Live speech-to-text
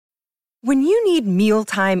When you need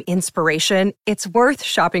mealtime inspiration, it's worth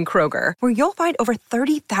shopping Kroger, where you'll find over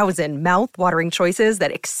 30,000 mouth-watering choices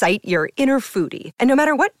that excite your inner foodie. And no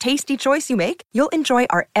matter what tasty choice you make, you'll enjoy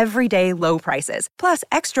our everyday low prices, plus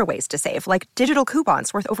extra ways to save, like digital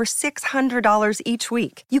coupons worth over $600 each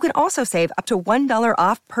week. You can also save up to $1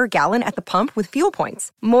 off per gallon at the pump with fuel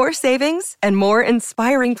points. More savings and more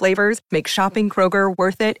inspiring flavors make shopping Kroger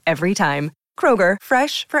worth it every time. Kroger,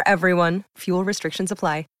 fresh for everyone. Fuel restrictions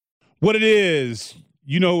apply. What it is,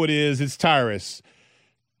 you know what it is, it's Tyrus.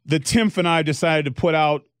 The Timph and I decided to put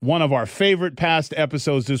out one of our favorite past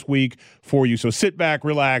episodes this week for you. So sit back,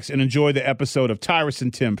 relax, and enjoy the episode of Tyrus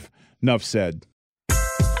and Timph. Nuff said.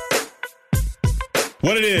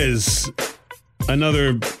 What it is,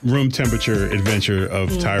 another room temperature adventure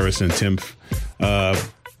of Tyrus and Timph.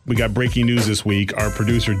 We got breaking news this week. Our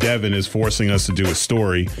producer, Devin, is forcing us to do a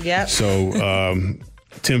story. Yep. So,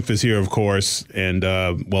 Timph is here, of course, and,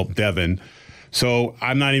 Devin. So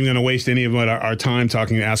I'm not even going to waste any of our time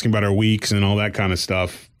asking about our weeks and all that kind of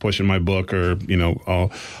stuff, pushing my book or,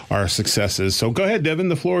 all our successes. So go ahead, Devin.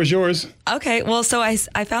 The floor is yours. Okay. Well, so I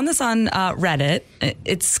found this on Reddit.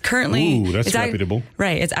 It's currently... Ooh, that's reputable.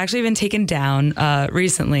 Right. It's actually been taken down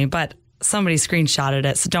recently, but somebody screenshotted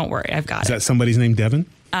it, so don't worry. I've got it. Is that somebody's name, Devin?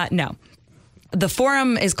 No. The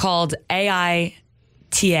forum is called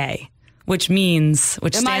AITA. Which stands...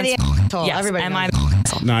 Am I the asshole? Yes, Everybody am I knows. the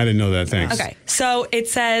asshole? No, I didn't know that. Thanks. Okay. So it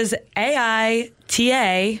says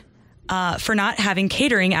AITA for not having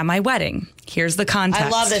catering at my wedding. Here's the context. I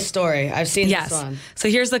love this story. I've seen this one. So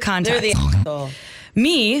here's the context. They're the asshole.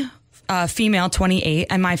 Me, female 28,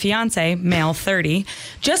 and my fiance, male 30,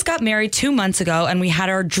 just got married 2 months ago, and we had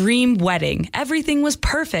our dream wedding. Everything was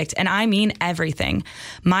perfect, and I mean everything.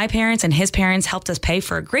 My parents and his parents helped us pay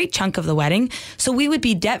for a great chunk of the wedding, so we would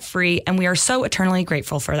be debt-free, and we are so eternally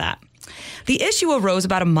grateful for that. The issue arose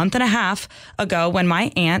about a month and a half ago when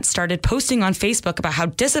my aunt started posting on Facebook about how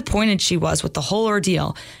disappointed she was with the whole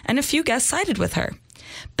ordeal, and a few guests sided with her.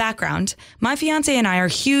 Background, my fiance and I are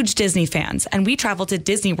huge Disney fans, and we travel to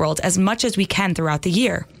Disney World as much as we can throughout the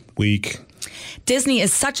year. Week. Disney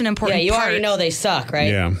is such an important part. Yeah, you already know they suck,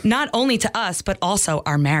 right? Yeah. Not only to us, but also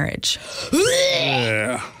our marriage.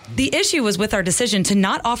 Yeah. The issue was with our decision to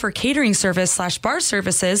not offer catering service/bar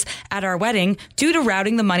services at our wedding due to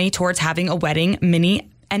routing the money towards having a wedding. Minnie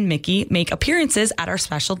and Mickey make appearances at our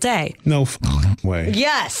special day. No way.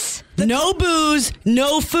 Yes. No booze,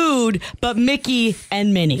 no food, but Mickey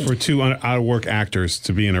and Minnie. For two out-of-work actors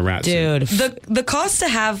to be in a rat suit. Dude. The cost to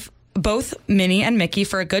have both Minnie and Mickey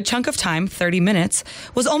for a good chunk of time, 30 minutes,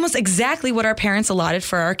 was almost exactly what our parents allotted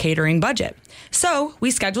for our catering budget. So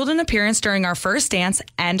we scheduled an appearance during our first dance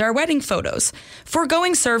and our wedding photos,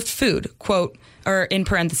 foregoing served food, quote, or in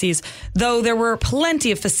parentheses, though there were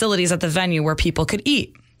plenty of facilities at the venue where people could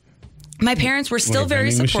eat. My parents were still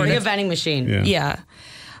very supportive. A vending machine. Yeah.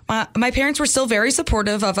 My parents were still very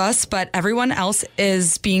supportive of us, but everyone else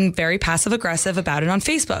is being very passive-aggressive about it on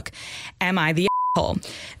Facebook. Am I the asshole?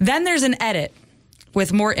 Then there's an edit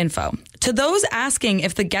with more info. To those asking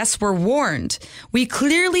if the guests were warned, we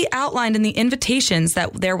clearly outlined in the invitations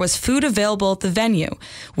that there was food available at the venue.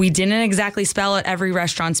 We didn't exactly spell out every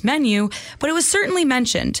restaurant's menu, but it was certainly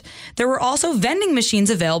mentioned. There were also vending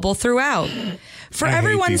machines available throughout. For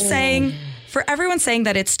everyone saying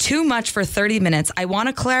that it's too much for 30 minutes, I want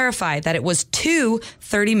to clarify that it was 2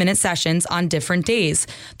 30-minute sessions on different days.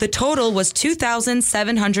 The total was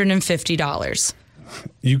 $2,750.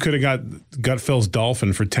 You could have got Gutfell's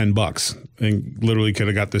Dolphin for $10 and literally could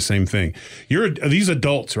have got the same thing. These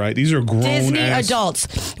adults, right? These are grown Disney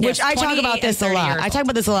adults, which Yes, I talk about this a lot. I talk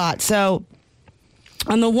about this a lot. So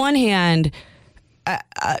on the one hand,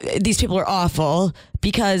 these people are awful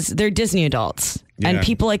because they're Disney adults. Yeah. And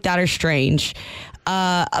people like that are strange.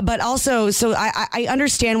 But also, so I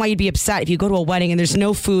understand why you'd be upset if you go to a wedding and there's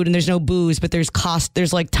no food and there's no booze, but there's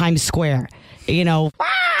like Times Square,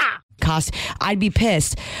 cost. I'd be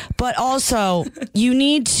pissed. But also, you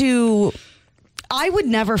need to... I would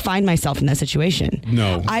never find myself in that situation.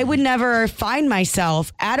 No. I would never find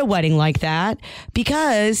myself at a wedding like that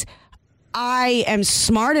because I am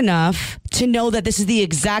smart enough to know that this is the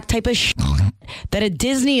exact type of that a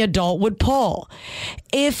Disney adult would pull.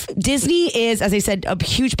 If Disney is, as I said, a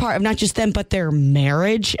huge part of not just them, but their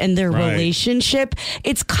marriage and their relationship,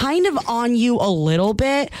 it's kind of on you a little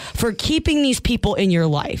bit for keeping these people in your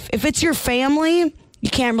life. If it's your family, you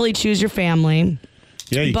can't really choose your family.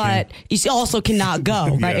 Yeah, but you also cannot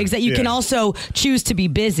go, right? Yeah, You can also choose to be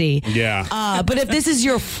busy. Yeah. But if this is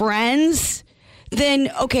your friends, then,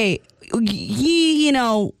 okay,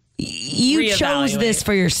 you chose this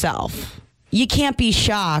for yourself. you can't be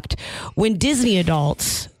shocked when Disney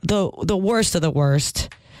adults, the worst of the worst,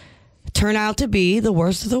 turn out to be the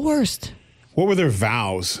worst of the worst. What were their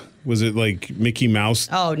vows? Was it like Mickey Mouse?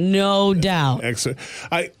 Oh, no doubt.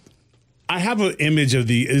 I have an image of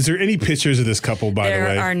is there any pictures of this couple, by the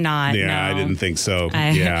way? There are not, Yeah, no. I didn't think so.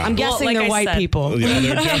 I'm Yeah. guessing like they're I white said- people. Yeah,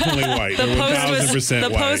 they're definitely white. The They're post 1000%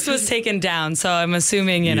 white. post was taken down, so I'm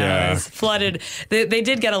assuming it was flooded. They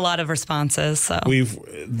did get a lot of responses. So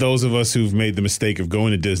Those of us who've made the mistake of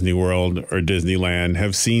going to Disney World or Disneyland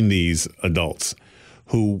have seen these adults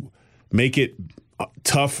who make it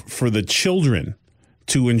tough for the children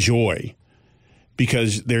to enjoy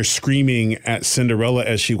because they're screaming at Cinderella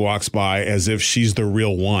as she walks by as if she's the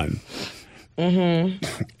real one. Mm-hmm.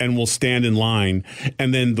 And will stand in line.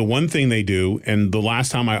 And then the one thing they do, and the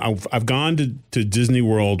last time I've gone to Disney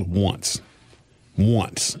World once,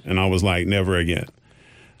 and I was like, never again.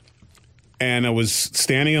 And I was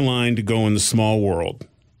standing in line to go in the Small World,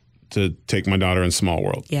 to take my daughter in Small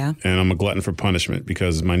World. Yeah. And I'm a glutton for punishment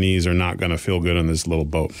because my knees are not going to feel good on this little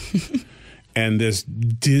boat. And this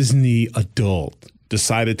Disney adult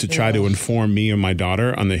decided to try to inform me and my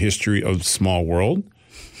daughter on the history of Small World.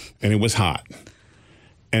 And it was hot.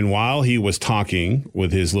 And while he was talking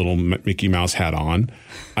with his little Mickey Mouse hat on,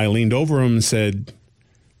 I leaned over him and said,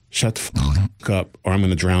 shut the f*** up or I'm going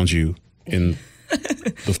to drown you in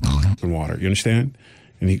the f***ing water. You understand?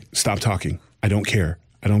 And he stopped talking. I don't care.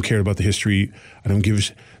 I don't care about the history. I don't give a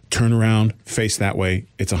turn around, face that way.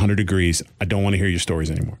 It's 100 degrees. I don't want to hear your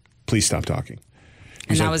stories anymore. Please stop talking.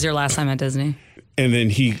 and that was your last time at Disney? And then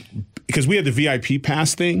because we had the VIP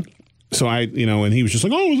pass thing. So and he was just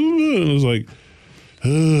like, oh, and I was like,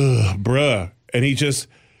 bruh. And he just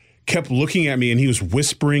kept looking at me and he was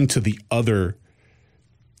whispering to the other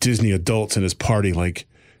Disney adults in his party. Like,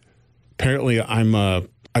 apparently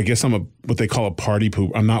I guess I'm what they call a party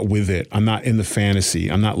poop. I'm not with it. I'm not in the fantasy.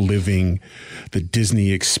 I'm not living the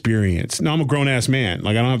Disney experience. No, I'm a grown ass man.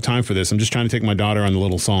 Like, I don't have time for this. I'm just trying to take my daughter on the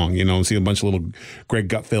little song, and see a bunch of little Greg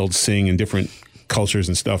Gutfeld sing in different cultures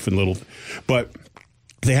and stuff but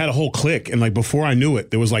they had a whole clique. And like, before I knew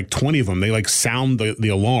it, there was like 20 of them. They like sound the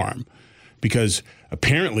alarm because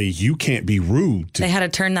apparently you can't be rude to They had to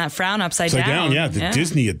turn that frown upside down. Yeah, the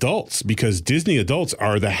Disney adults, because Disney adults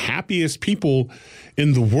are the happiest people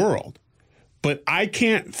in the world. But I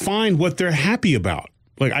can't find what they're happy about.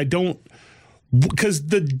 Like, I don't, because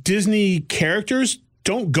the Disney characters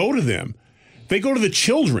don't go to them. They go to the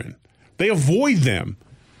children. They avoid them.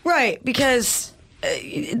 Right, because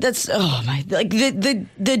that's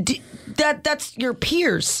that's your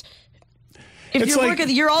peers. If It's you're like-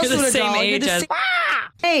 working, you're also You're the an same adult. You're age the as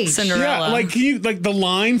age. Cinderella. Yeah, like the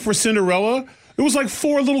line for Cinderella, it was like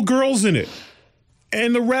 4 little girls in it.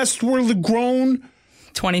 And the rest were the grown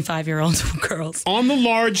 25-year-old girls. on the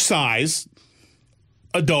large size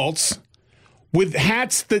adults with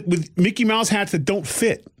with Mickey Mouse hats that don't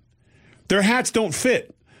fit. Their hats don't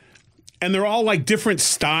fit. And they're all like different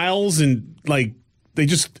styles and like they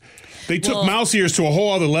took mouse ears to a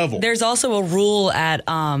whole other level. There's also a rule at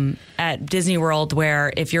Disney World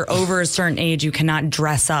where if you're over a certain age, you cannot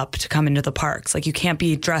dress up to come into the parks. Like, you can't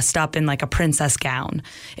be dressed up in like a princess gown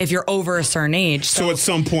if you're over a certain age. So at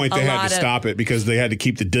some point they had to stop it because they had to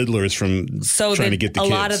keep the diddlers from trying to get the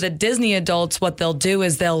kids. A lot of the Disney adults, what they'll do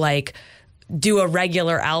is they'll like do a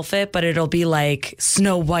regular outfit, but it'll be like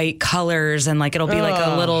Snow White colors and like it'll be like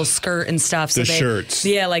a little skirt and stuff. So shirts.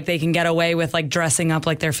 Yeah, like they can get away with like dressing up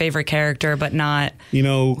like their favorite character, but not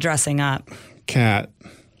dressing up.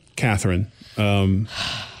 Catherine, I'm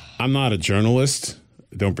not a journalist.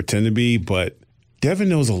 I don't pretend to be, but Devin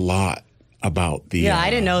knows a lot about the. Yeah, I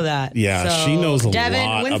didn't know that. Yeah, So, she knows a Devin,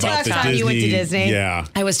 lot when's the about last the time Disney. you went to Disney? Yeah.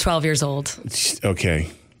 I was 12 years old. Okay.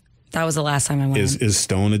 That was the last time I went. Is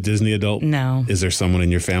Stone a Disney adult? No. Is there someone in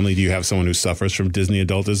your family? Do you have someone who suffers from Disney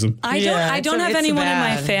adultism? I Yeah, don't have it's anyone in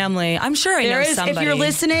my bad. family. I'm sure I There know is, somebody. if you're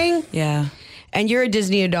listening Yeah. and you're a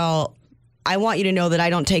Disney adult, I want you to know that I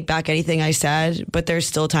don't take back anything I said, but there's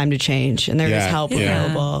still time to change and there is help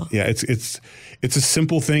available. Yeah, it's a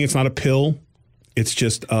simple thing. It's not a pill. It's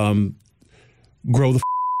just grow the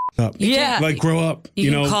up. Yeah. Like, grow up.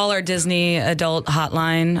 You can call our Disney adult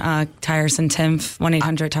hotline, Tiresome Timph,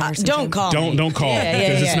 1-800-Tiresome. Don't call me. Don't call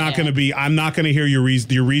because it's not going to be. I'm not going to hear your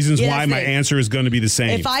reasons Yeah, why. that's My it. answer is going to be the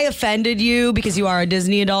same. If I offended you because you are a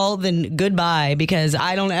Disney adult, then goodbye, because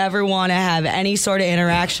I don't ever want to have any sort of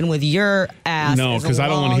interaction with your ass. no, because I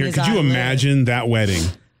don't want to hear. Could you imagine that wedding?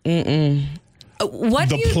 What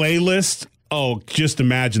The do you playlist. Oh, just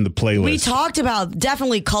imagine the playlist. We talked about,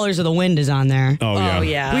 definitely Colors of the Wind is on there. Oh yeah. Oh,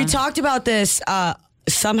 yeah. We talked about this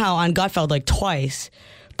somehow on Gutfeld like twice,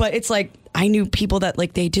 but it's like I knew people that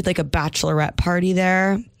like they did like a bachelorette party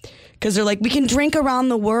there because they're like, we can drink around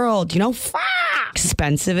the world, you know,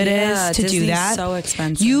 expensive it is to Disney's do that. So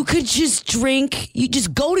expensive. You could just drink. You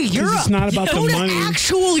just go to Europe. It's not about go the to money.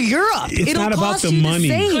 Actual Europe. It's It'll not about cost the you money.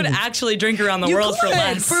 same. You could actually drink around the You world for could,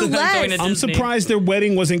 less. for than less. going to I'm Disney. surprised their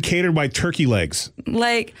wedding wasn't catered by turkey legs.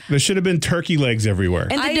 Like, There should have been turkey legs everywhere.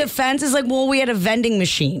 And the defense is like, well, we had a vending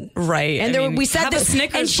machine, right. And I there, mean, we said have a that,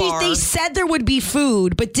 Snickers and bar. they said there would be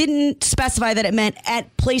food, but didn't specify that it meant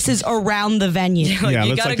at places around the venue. yeah, you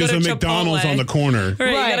looks gotta like go there's a to McDonald's Chipotle. on the corner. Right,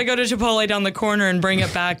 Right. you gotta go to Chipotle down the corner and bring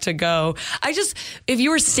it back to go. If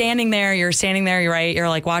you were standing there, you're right, you're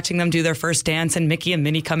like watching them do their first dance and Mickey and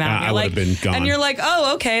Minnie come out. And I you're would like, have been gone. And you're like,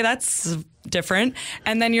 oh, okay, that's different.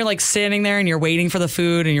 And then you're like standing there and you're waiting for the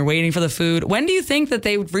food and you're waiting for the food. When do you think that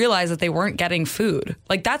they would realize that they weren't getting food?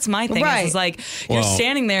 Like, that's my thing. Right. Is like, you're Well,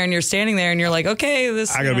 standing there and you're like, okay,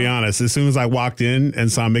 this. I gotta be honest. As soon as I walked in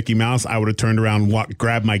and saw Mickey Mouse, I would have turned around,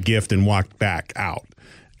 grabbed my gift, and walked back out,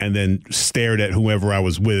 and then stared at whoever I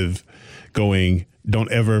was with, going,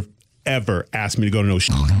 "Don't ever ask me to go to no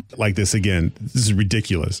like this again. This is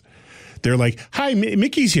ridiculous." They're like, "Hi,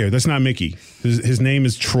 Mickey's here." That's not Mickey. His name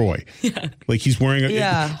is Troy. Yeah. Like he's wearing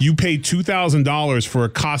you paid $2,000 for a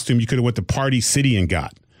costume you could have went to Party City and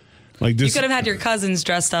got. Like this, You could have had your cousins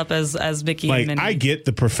dressed up as Mickey like and Minnie. I get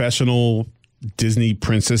the professional Disney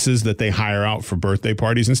princesses that they hire out for birthday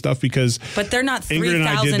parties and stuff because But they're not Ingrid and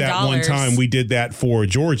I did that one $3,000. time. We did that for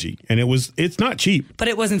Georgie, and it's not cheap. But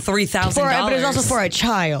it wasn't $3,000. But it was also for a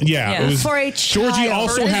child. Yeah, it was For a child. Georgie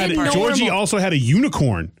also It's had normal. Georgie also had a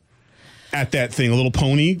unicorn at that thing, a little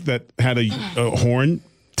pony that had a horn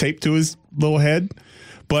taped to his little head.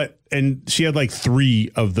 And she had like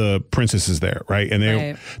 3 of the princesses there, right? And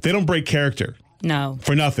they don't break character. No.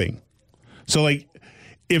 For nothing. So like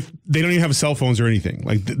if they don't even have cell phones or anything,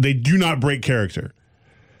 like they do not break character.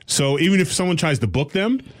 So even if someone tries to book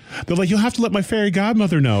them, they're like, you'll have to let my fairy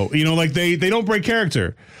godmother know. You know, like they don't break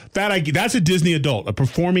character. That's a Disney adult, a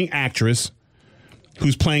performing actress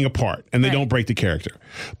who's playing a part, and they don't break the character.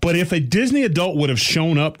 But if a Disney adult would have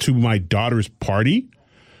shown up to my daughter's party,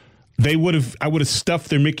 I would have stuffed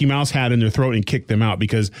their Mickey Mouse hat in their throat and kicked them out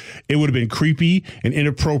because it would have been creepy and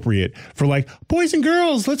inappropriate for like, boys and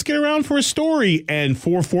girls, let's get around for a story. And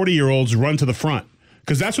 4 40-year-olds run to the front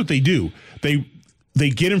because that's what they do. They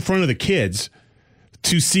get in front of the kids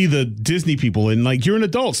to see the Disney people and like, you're an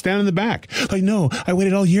adult, stand in the back. Like, no, I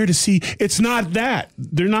waited all year to see. It's not that.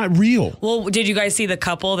 They're not real. Well, did you guys see the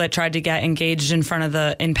couple that tried to get engaged in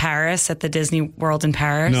Paris at the Disney World in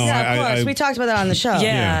Paris? No. Yeah, of course. We talked about that on the show.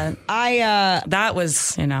 Yeah. That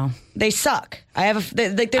was, they suck. I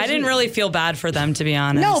didn't really feel bad for them, to be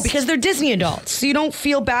honest. No, because they're Disney adults. So you don't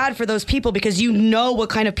feel bad for those people because you know what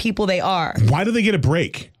kind of people they are. Why do they get a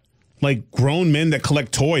break? Like grown men that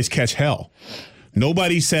collect toys catch hell.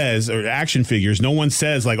 Nobody says, or action figures, no one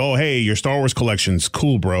says like, oh, hey, your Star Wars collection's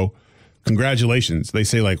cool, bro. Congratulations. They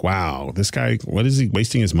say like, wow, this guy, what is he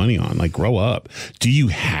wasting his money on? Like, grow up. Do you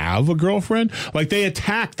have a girlfriend? Like they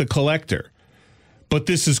attack the collector, but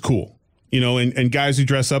this is cool. And guys who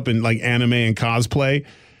dress up in like anime and cosplay,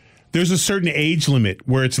 there's a certain age limit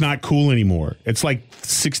where it's not cool anymore. It's like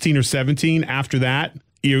 16 or 17. After that,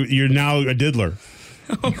 you're now a diddler.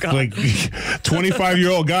 Oh, God. Like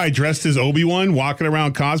 25-year-old guy dressed as Obi-Wan walking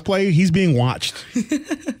around cosplay, he's being watched.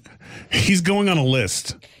 He's going on a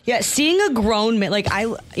list. Yeah, seeing a grown man,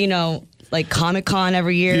 like Comic-Con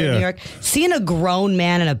every year in New York, seeing a grown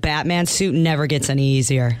man in a Batman suit never gets any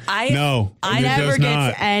easier. I never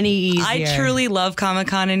gets any easier. I truly love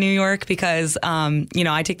Comic-Con in New York because,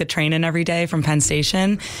 I take the train in every day from Penn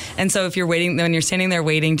Station. And so when you're standing there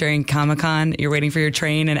waiting during Comic-Con, you're waiting for your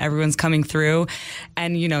train and everyone's coming through.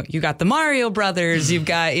 And, you got the Mario Brothers, you've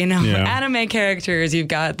got, anime characters, you've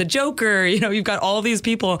got the Joker, you've got all these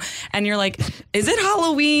people. And you're like, is it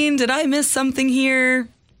Halloween? Did I miss something here?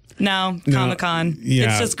 No, Comic-Con. Yeah.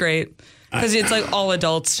 It's just great. Because it's like all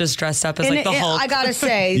adults just dressed up as like the Hulk. I gotta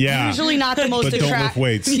say, usually not the most But don't lift attractive.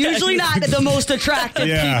 weights. Usually not the most attractive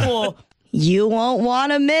people. You won't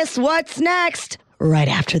want to miss what's next right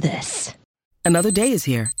after this. Another day is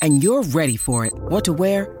here, and you're ready for it. What to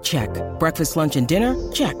wear? Check. Breakfast, lunch, and dinner?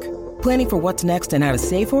 Check. Planning for what's next and how to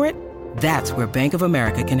save for it? That's where Bank of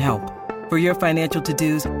America can help. For your financial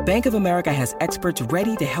to-dos, Bank of America has experts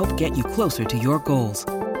ready to help get you closer to your goals.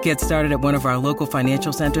 Get started at one of our local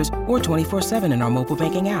financial centers or 24/7 in our mobile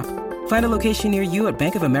banking app. Find a location near you at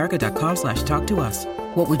bankofamerica.com/talktous.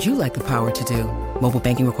 What would you like the power to do? Mobile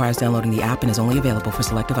banking requires downloading the app and is only available for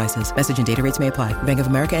select devices. Message and data rates may apply. Bank of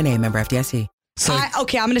America NA, member FDIC. So, I'm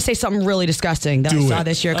going to say something really disgusting that I saw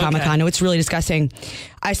this year at Comic-Con. No, it's really disgusting.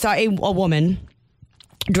 I saw a woman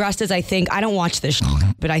dressed as, I think, I don't watch this,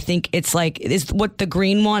 but I think it's like, is what the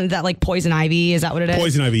green one, that like Poison Ivy, is that what it is?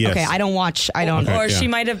 Poison Ivy, yes. Okay, I don't. Okay, or she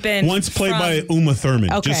might have been once played by Uma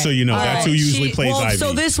Thurman. Okay. Just so you know, that's who usually plays Ivy.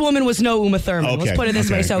 So this woman was no Uma Thurman. Okay, Let's put it this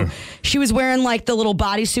way. okay. So she was wearing like the little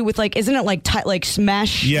bodysuit with like, isn't it like like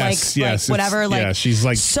mesh? Yes, like, yes. Like whatever. Like, yeah, she's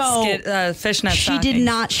like, so fishnet she did stockings.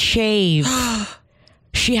 not shave.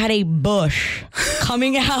 She had a bush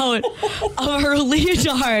coming out of her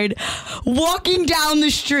leotard, walking down the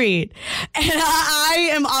street, and I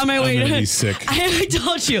am on my way I'm to. gonna be sick. I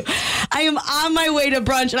told you, I am on my way to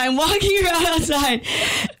brunch, and I'm walking around outside,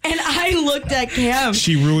 and I looked at Cam.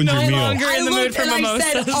 she ruined your meal. longer in the mood for and I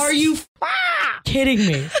said, mimosas. "Are you kidding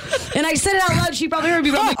me?" And I said it out loud. She probably heard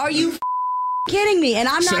me, but I'm like, "Are you kidding me?" And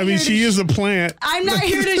I'm not. I mean, she is a plant. I'm not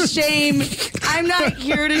here to shame. I'm not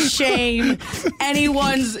here to shame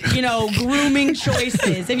anyone's, grooming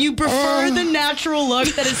choices. If you prefer the natural look,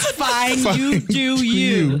 that is fine. You do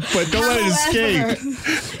you. But don't let it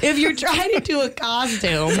escape. If you're trying to do a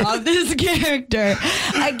costume of this character,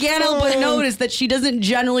 I can't help but notice that she doesn't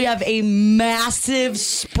generally have a massive,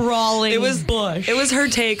 sprawling bush. It was her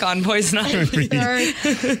take on Poison Ivy.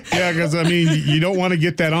 Yeah, because I mean, you don't want to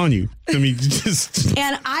get that on you. I mean, just.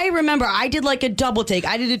 And I remember I did like a double take.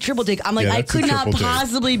 I did a triple take. I'm like, Yeah, I that's a could not triple take.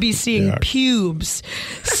 possibly be seeing pubes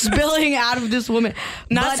spilling out of this woman.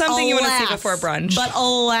 Not But something you want to see alas- before brunch. But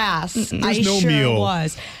alas, There's I no sure meal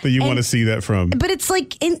was. that you And- want to see that from. But it's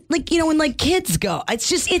like, when like kids go,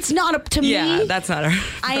 it's not up to Yeah, me. that's not her.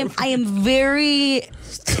 I am very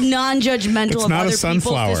non-judgmental It's of not a other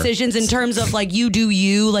sunflower. people's decisions in terms of like, you do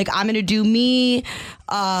you. Like, I'm gonna do me.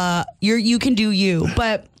 You can do you.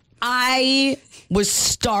 But I was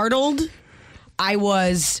startled. I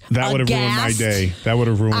was That would have ruined my aghast. day. That would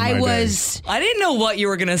have ruined my I day. was I didn't know what you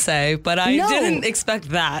were going to say, but I No. didn't expect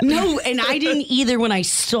that. no, and I didn't either when I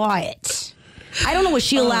saw it. I don't know what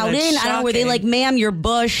she allowed that's in. I don't know. Were they shocking. like, "Ma'am, your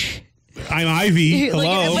bush"? I'm Ivy. Hello.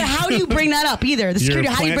 Like, but how do you bring that up either? The You're a security,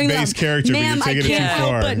 how do you bring that up? plant-based character, but you're Ma'am, I taking it can't too help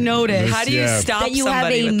far. but notice How do you stop that you have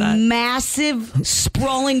somebody a with that? massive,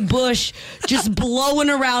 sprawling bush just blowing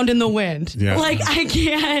around in the wind. Yeah. Like, I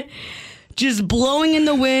can't. Just blowing in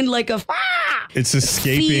the wind like a It's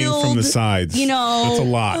escaping field, from the sides. That's a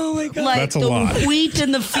lot. Oh my God. like That's a the lot. wheat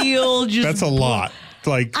in the field. Just That's a lot.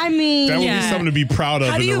 Like, I mean, that would be yeah. something to be proud of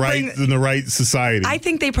How do in the you right bring- in the right society. I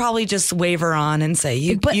think they probably just wave her on and say,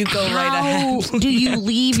 you go right ahead. How do you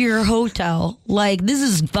leave your hotel? Like, this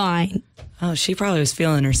is fine. Oh, she probably was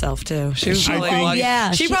feeling herself too. She was probably think- walking- yeah,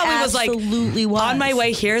 She she probably was like, absolutely was. on my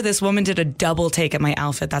way here, this woman did a double take at my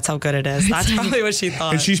outfit. That's how good it is. That's probably what she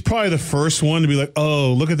thought. and she's probably the first one to be like,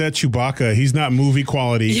 "Oh, look at that Chewbacca. He's not movie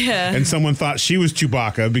quality." Yeah. And someone thought she was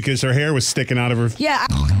Chewbacca because her hair was sticking out of her. Yeah,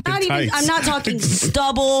 tights. I'm not talking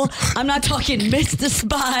stubble. I'm not talking missed the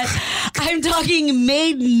spot. I'm talking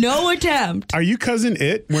made no attempt. Are you cousin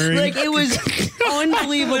It wearing? Like, it was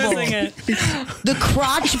unbelievable. Losing it. The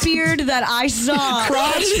crotch beard that I saw.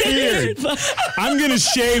 crotch beard. I'm gonna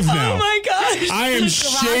shave now. Oh my gosh. I am crotch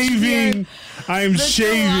shaving. I am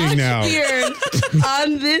shaving crotch now. beard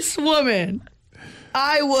on this woman.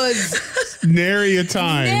 I was Nary a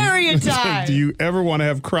time. Nary a time. Do you ever want to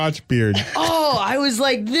have crotch beard? I was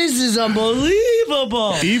like, this is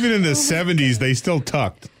unbelievable. Even in the 70s, they still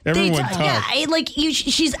tucked. Everyone tucked. Yeah,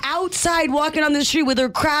 she's outside walking on the street with her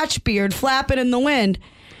crotch beard flapping in the wind.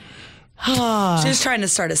 She's trying to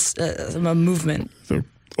start a movement.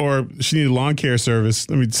 Or she needed lawn care service.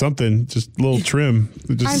 I mean, something, just a little trim.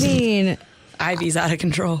 Just, I mean, Ivy's out of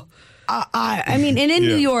control. I mean, and in Yeah.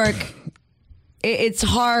 New York, it's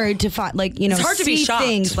hard to find, it's hard to be see shocked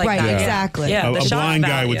things. like right, that. Yeah. exactly. Yeah. a the shock blind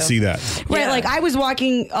guy would value. see that. Right, Yeah. like I was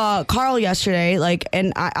walking Carl yesterday,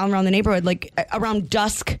 and I'm around the neighborhood, like around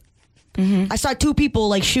dusk. I saw two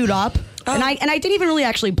people shoot up, and I didn't even really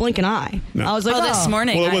actually blink an eye. No. I was like, This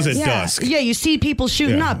morning. Well, it was at yeah, dusk. yeah. You see people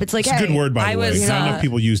shooting Yeah. up. It's like, a hey, good word, by I the way. was, Not enough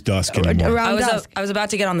people use dusk anymore. around dusk. I was about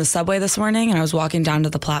to get on the subway this morning, and I was walking down to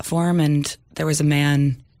the platform, and there was a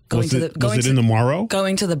man going Was to it, the was it in the Morrow?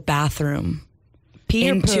 going to the bathroom Pee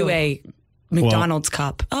or into poo? a McDonald's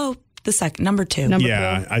cup. Oh, the second number two. Number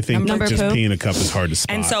Yeah, poo? I think Number just poo? peeing in a cup is hard to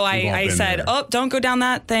spot. And so We've all I been said, there. "Oh, don't go down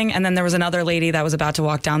that thing." And then there was another lady that was about to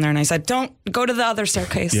walk down there, and I said, "Don't go to the other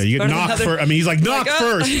staircase." Yeah, you Go get to the knocked other-" first. I mean, he's like, knock Like,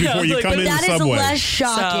 first yeah, before you like, come but in the That is subway. less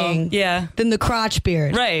shocking yeah. than the crotch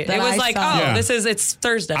beard. Right. that It was I like, saw. oh, Yeah. it's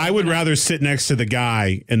Thursday. I would rather sit next to the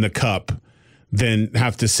guy in the cup than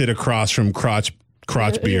have to sit across from crotch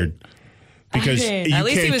beard. Because Okay. you At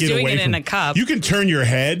least he can't was get doing away it in from- a cup. You can turn your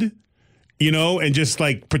head you know, and just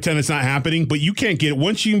like pretend it's not happening. But you can't get it.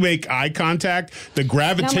 Once you make eye contact, the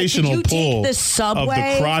gravitational did you pull take the of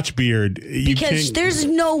subway? the crotch beard. Because there's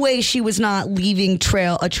no way she was not leaving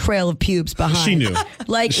a trail of pubes behind. She knew.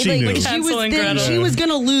 She was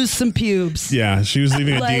gonna lose some pubes. Yeah, she was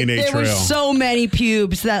leaving a DNA there trail. were so many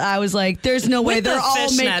pubes that I was like, "There's no way With they're the all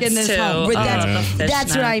fishnets, making this too. home." The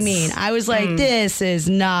That's what I fishnets. mean. I was like, "This is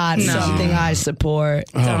not something I support."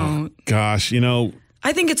 Don't. Gosh, you know.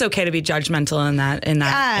 I think it's okay to be judgmental in that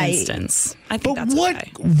I- instance. I think But that's what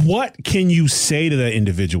okay. what can you say to that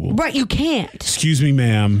individual? Right, you can't. Excuse me,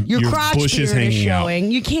 ma'am. Your crotch bush beard is hanging out.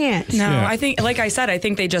 showing. You can't. No, Yeah. I think, like I said, I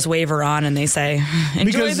think they just waver on and they say, "Enjoy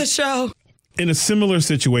Because- the show." In a similar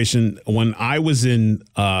situation, when I was in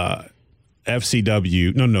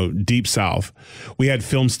FCW, Deep South, we had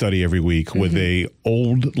film study every week with a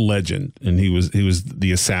old legend, and he was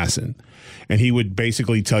the assassin, and he would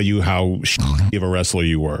basically tell you how of a wrestler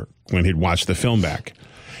you were when he'd watch the film back.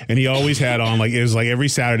 And he always had on, like, it was like every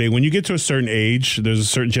Saturday. When you get to a certain age, there's a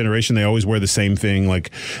certain generation, they always wear the same thing. Like,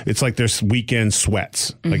 it's like their weekend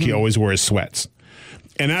sweats. Like, he always wears sweats.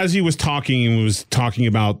 And as he was talking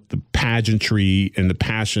about the pageantry and the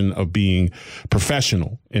passion of being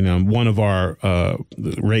professional, and one of our,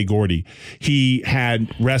 Ray Gordy, he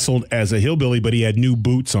had wrestled as a hillbilly, but he had new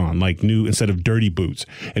boots on, like new instead of dirty boots.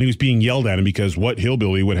 And he was being yelled at him because what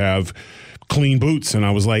hillbilly would have clean boots? And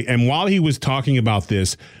I was like, and while he was talking about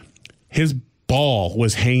this, his ball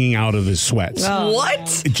was hanging out of his sweats.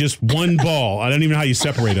 What? Just one ball. I don't even know how you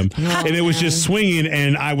separate them. And it was just swinging.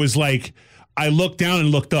 And I was like, I looked down and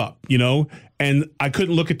looked up, you know, and I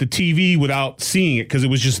couldn't look at the TV without seeing it because it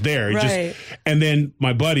was just there. Right. And then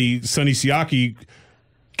my buddy, Sonny Siaki,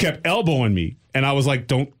 kept elbowing me. And I was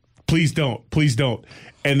like, please don't.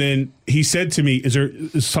 And then he said to me,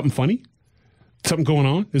 is something funny? Something going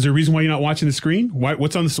on? Is there a reason why you're not watching the screen?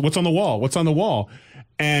 What's on the wall?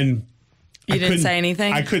 And You didn't say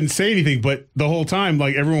anything? I couldn't say anything, but the whole time,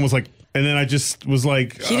 like, everyone was like, and then I just was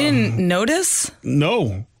like, He didn't notice?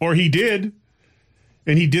 no, or he did.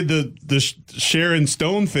 And he did the Sharon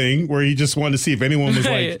Stone thing where he just wanted to see if anyone was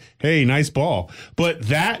Right. like, hey, nice ball. But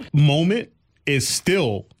that moment is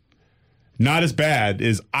still not as bad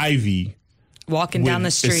as Ivy Walking down the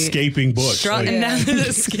with street. escaping Bush. Strutting Like, down,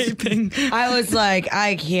 escaping. I was like,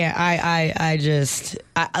 I can't.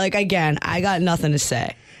 Again, I got nothing to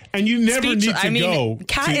say. and you never Speech- need to I mean, go.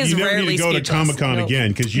 Kat is you never rarely need to go to speechless. Comic-Con No.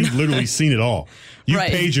 again because you've literally seen it all. You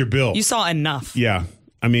Right. paid your bill. You saw enough. Yeah.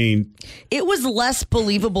 I mean, It was less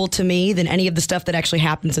believable to me than any of the stuff that actually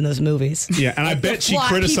happens in those movies. yeah. And I The bet she fly-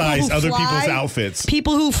 criticized people who other fly- people's outfits.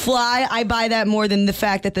 People who fly, I buy that more than the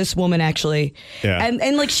fact that this woman actually, Yeah.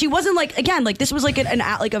 and like she wasn't like, again, like this was like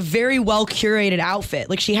like a very well curated outfit.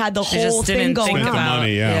 Like she had the She whole just thing didn't going think Spent the on. about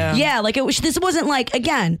money, yeah. Yeah, like it was. This wasn't like,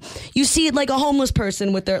 again, you see like a homeless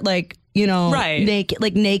person with their like, you know, Right.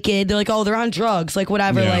 naked. They're like, oh, they're on drugs, like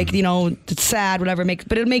whatever. Yeah. Like, you know, it's sad, whatever.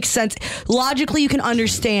 But it makes sense logically. You can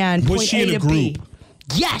understand. Was point she A in a to B. group?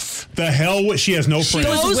 Yes. The hell? She has no friends.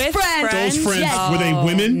 Those with friends. Those friends, Yes. were they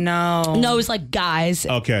women? No. No, it was like guys.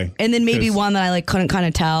 Okay. And then maybe 'Cause- one that I like couldn't kind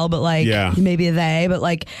of tell, but like Yeah. maybe they, but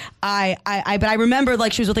like I remember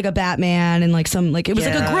like she was with like a Batman and like some like it was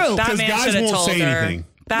like a group. Batman guys should have won't told say her. anything.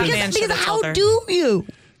 Batman because should have how told her. do you?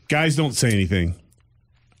 Guys don't say anything.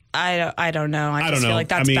 I don't know. I I just don't know. feel like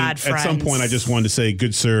that's I mean, bad friends. at some point, I just wanted to say,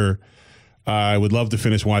 good sir, I would love to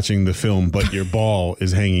finish watching the film, but your ball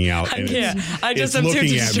is hanging out. and can't. I just it's am too looking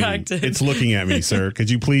at me. distracted. It's looking at me, sir. Could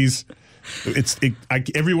you please?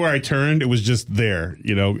 Everywhere I turned, it was just there,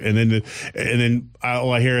 you know. And then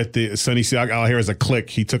all I hear at the Sunny Siak, all I hear is a click.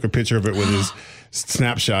 He took a picture of it with his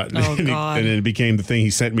snapshot, Oh, and, God. and then it became the thing he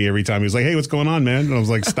sent me every time. He was like, "Hey, what's going on, man?" And I was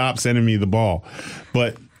like, "Stop sending me the ball."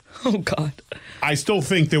 But Oh God. I still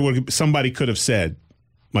think somebody could have said,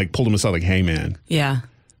 like, pulled him aside, like, "Hey, man, Yeah.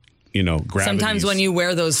 you know, gravity." Sometimes when you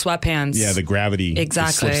wear those sweatpants. yeah, the gravity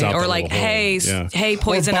Exactly. slips out Or the like, little hole. hey, Yeah. hey,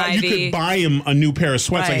 Poison Or Ivy. You could buy him a new pair of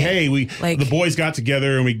sweats. Right. Like, hey, Like- the boys got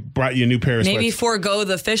together and we brought you a new pair of Maybe sweats. forego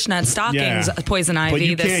the fishnet stockings, Poison But Ivy,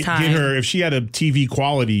 you this can't time. get her if she had a TV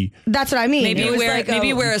quality. That's what I mean. Maybe It was wear like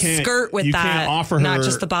maybe wear a You can't- skirt with you that. can't offer not her-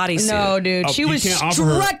 just the bodysuit. No, dude. She You was can't offer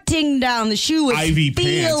her strutting down. She was Ivy pants.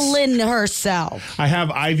 feeling herself. I have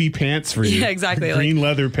Ivy pants for you. Yeah, exactly, Green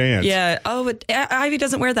leather pants. Yeah. Oh, but Ivy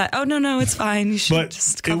doesn't wear that. Oh no, it's fine. You should But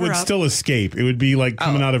just it cover would up. still escape. It would be like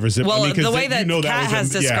coming out of her zip. Well, I mean, 'cause the way that you know Kat was has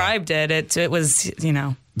described. described it was, you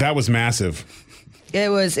know. That was massive.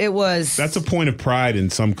 It was. That's a point of pride in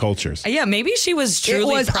some cultures. Yeah, maybe she was truly It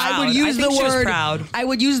was. proud. I would use think the she was word. proud. I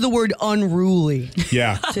would use the word unruly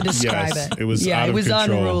Yeah. to describe Yes, it. it was Yeah, out it of was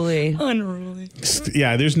control. unruly. Unruly.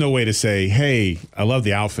 Yeah, there's no way to say, hey, I love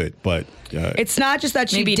the outfit, but... it's not just that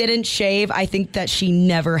she Maybe- didn't shave. I think that she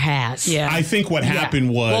never has. Yeah. I think what happened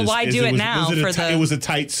was... Well, why do it now for the- It was a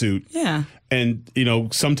tight suit. Yeah. And,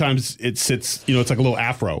 sometimes it sits, it's like a little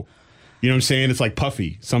afro. You know what I'm saying? It's like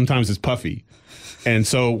puffy. Sometimes it's puffy. And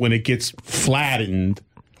so when it gets flattened,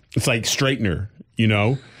 it's like straightener,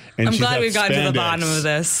 And I'm she's glad got we've gotten to the spandex, bottom of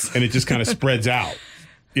this. And it just kind of spreads out.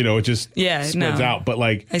 It just spreads out. But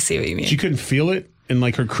like... I see what you mean. She couldn't feel it in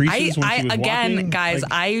like her creases when she was again, walking. guys,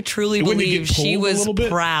 Like, I truly wouldn't it believe get she pulled a was little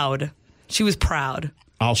bit? proud. She was proud.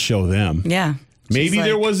 I'll show them. Yeah. Maybe She's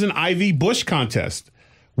there like- was an Ivy Bush contest.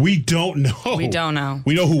 We don't know. We don't know.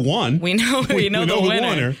 We know who won. We know the who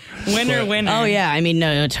winner. won her. Winner. Oh yeah, I mean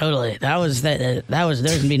no, totally. That was there's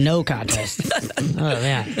gonna be no contest. Oh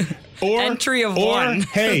yeah. Entry of one.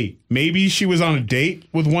 Hey, maybe she was on a date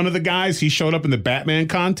with one of the guys. He showed up in the Batman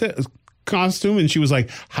costume, and she was like,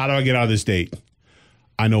 "How do I get out of this date?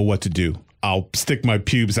 I know what to do. I'll stick my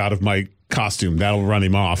pubes out of my costume. That'll run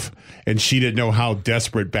him off." And she didn't know how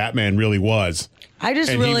desperate Batman really was. I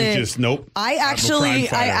just And really he was just nope. I I'm a crime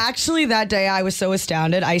fighter. actually that day I was so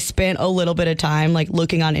astounded. I spent a little bit of time like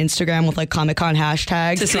looking on Instagram with like Comic-Con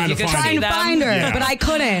hashtags To see if you could Trying see trying to them. find her, Yeah. but I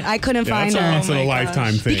couldn't Yeah, find that's a her once in a my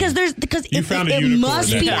lifetime thing. because You it, found a it unicorn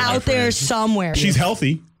must that be day, my out there friend. somewhere. She's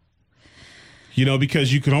healthy.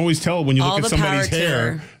 Because you can always tell when you All look at the somebody's power to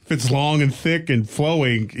hair, her. if it's long and thick and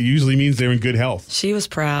flowing, it usually means they're in good health. She was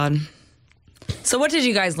proud. So what did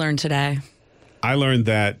you guys learn today? I learned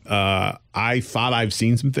that I thought I've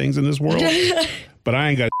seen some things in this world, but I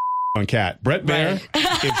ain't got on Kat. Brett Baer,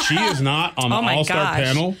 if she is not on the Oh my All-Star gosh.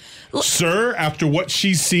 panel, sir, after what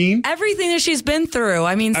she's seen, Everything that she's been through.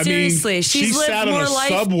 I mean, seriously, she she's lived sat on more a life.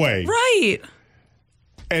 subway. Right.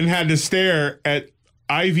 and had to stare at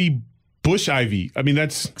Bush Ivy. I mean,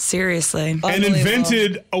 that's... Seriously. And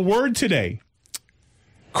invented a word today.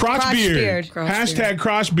 Crotch beard. Hashtag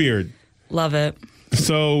crotch beard. Love it.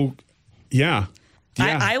 So, yeah.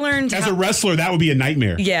 I learned as a wrestler, that would be a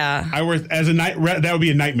nightmare. Yeah. That would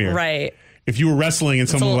be a nightmare. Right. If you were wrestling and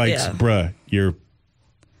someone like, bruh, your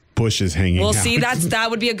bush is hanging Well, out. see, that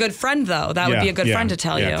would be a good friend, though. That would be a good friend to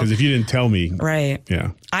tell you. because if you didn't tell me. Right.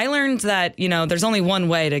 Yeah. I learned that, there's only one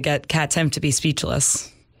way to get Kat Tim to be speechless.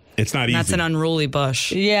 It's not easy. That's an unruly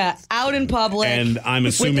bush. Yeah, out in public. And I'm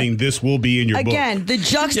assuming this will be in your book. Again, the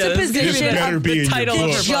juxtaposition This better of be in your title of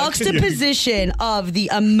book. her book. juxtaposition of the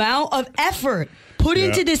amount of effort put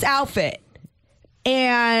into this outfit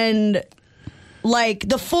and like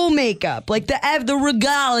the full makeup, like the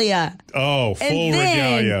regalia. Oh, full And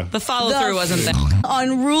then regalia. The follow through wasn't there.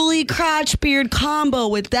 Unruly crotch beard combo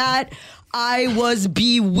with that. I was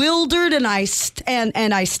bewildered, and I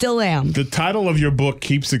still am. The title of your book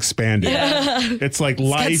keeps expanding. It's like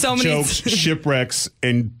life, so many- jokes, shipwrecks,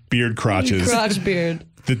 and beard crotches. Crotch beard.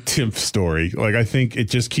 The Timpf story. Like, I think it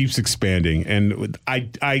just keeps expanding. And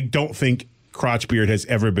I don't think crotch beard has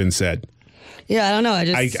ever been said. Yeah, I don't know.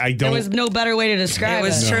 I don't- There was no better way to describe It it.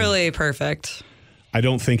 was truly perfect. I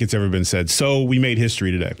don't think it's ever been said. So we made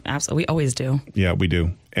history today. Absolutely. We always do. Yeah, we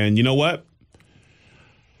do. And you know what?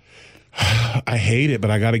 I hate it,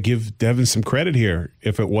 but I got to give Devin some credit here.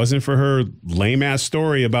 If it wasn't for her lame-ass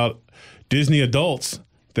story about Disney adults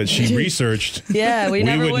that she researched, Yeah, we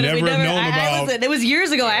never would would never have known about... Listen, it was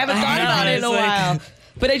years ago. I haven't thought know, about it in a it's like- while.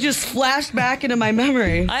 But it just flashed back into my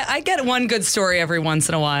memory. I get one good story every once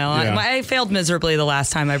in a while. Yeah. I failed miserably the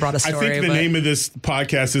last time I brought a I story. think the but name of this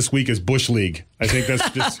podcast this week is Bush League. I think that's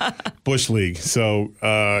just Bush League. So,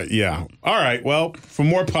 yeah. All right. Well, for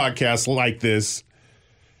more podcasts like this,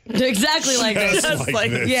 Exactly like this. just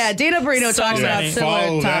like this. Yeah, Dana Perino So talks about many. similar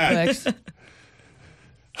Follow that. topics.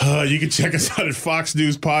 You can check us out at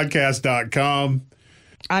foxnewspodcast.com.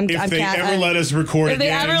 I'm If they Kat- ever let us record If they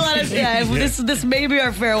again. ever let us, this may be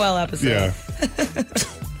our farewell episode. Yeah.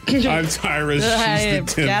 I'm Tyrus. Hi,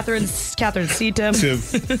 She's the Catherine C. Tim.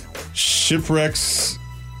 Shipwrecks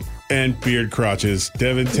and beard crotches.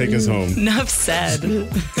 Devin, take us home. Enough said.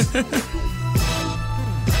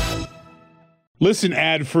 Listen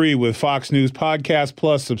ad-free with Fox News Podcast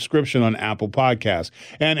Plus subscription on Apple Podcasts.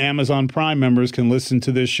 And Amazon Prime members can listen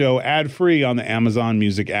to this show ad-free on the Amazon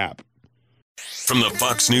Music app. From the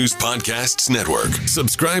Fox News Podcasts Network,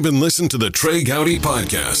 subscribe and listen to the Trey Gowdy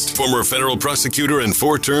Podcast. Former federal prosecutor and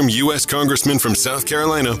four-term U.S. Congressman from South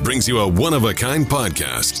Carolina brings you a one-of-a-kind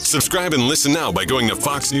podcast. Subscribe and listen now by going to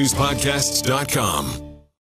foxnewspodcasts.com.